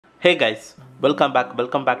Hey guys, welcome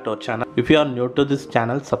back to our channel. If you are new to this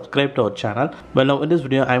channel, subscribe to our channel. Well, now in this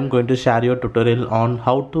video I am going to share you a tutorial on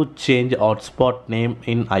how to change hotspot name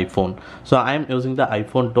in iPhone. So I am using the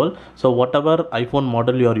iPhone 12. So whatever iPhone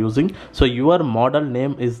model you are using, so your model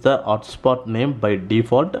name is the hotspot name by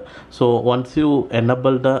default. So once you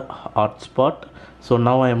enable the hotspot, so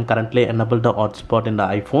now I am currently enabled the hotspot in the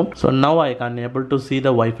iPhone. So now I can able to see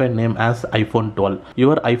the Wi-Fi name as iPhone 12.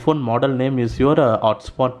 Your iPhone model name is your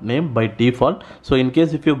hotspot name by default. So in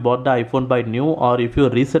case if you bought the iPhone by new, or if you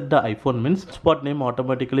reset the iPhone, means hotspot name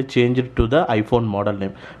automatically changed to the iPhone model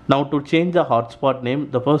name. Now to change the hotspot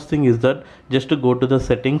name, the first thing is that just to go to the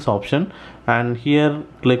settings option, and here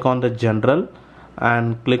click on the general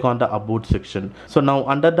and click on the about section. So now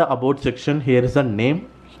under the about section, here is a name.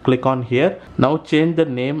 Click on here. Now change the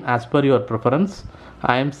name as per your preference.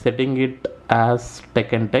 I am setting it as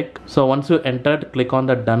TechNtech. So once you entered, click on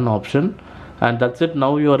the done option, and that's it.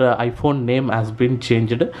 Now your iPhone name has been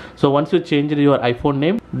changed. So once you change your iPhone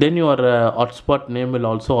name, then your hotspot name will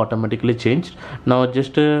also automatically change. Now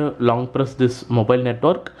just long press this mobile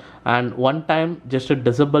network, and one time just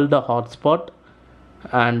disable the hotspot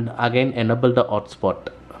and again enable the hotspot.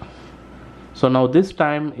 So now this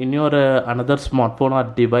time in your another smartphone or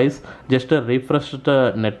device, just refresh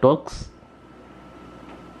the networks.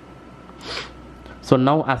 So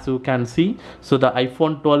now as you can see, so the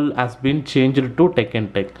iPhone 12 has been changed to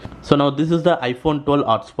TechNtech. So now this is the iPhone 12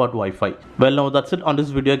 hotspot Wi-Fi. Well, now that's it on this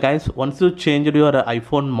video guys. Once you changed your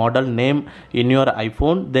iPhone model name in your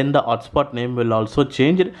iPhone, then the hotspot name will also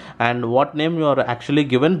change, and what name you are actually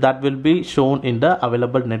given, that will be shown in the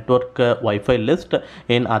available network Wi-Fi list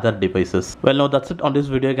in other devices. Well, now that's it on this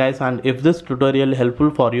video guys, and if this tutorial helpful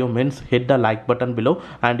for you, means hit the like button below,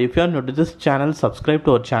 and if you are new to this channel, subscribe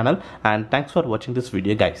to our channel, and thanks for watching this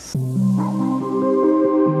video guys.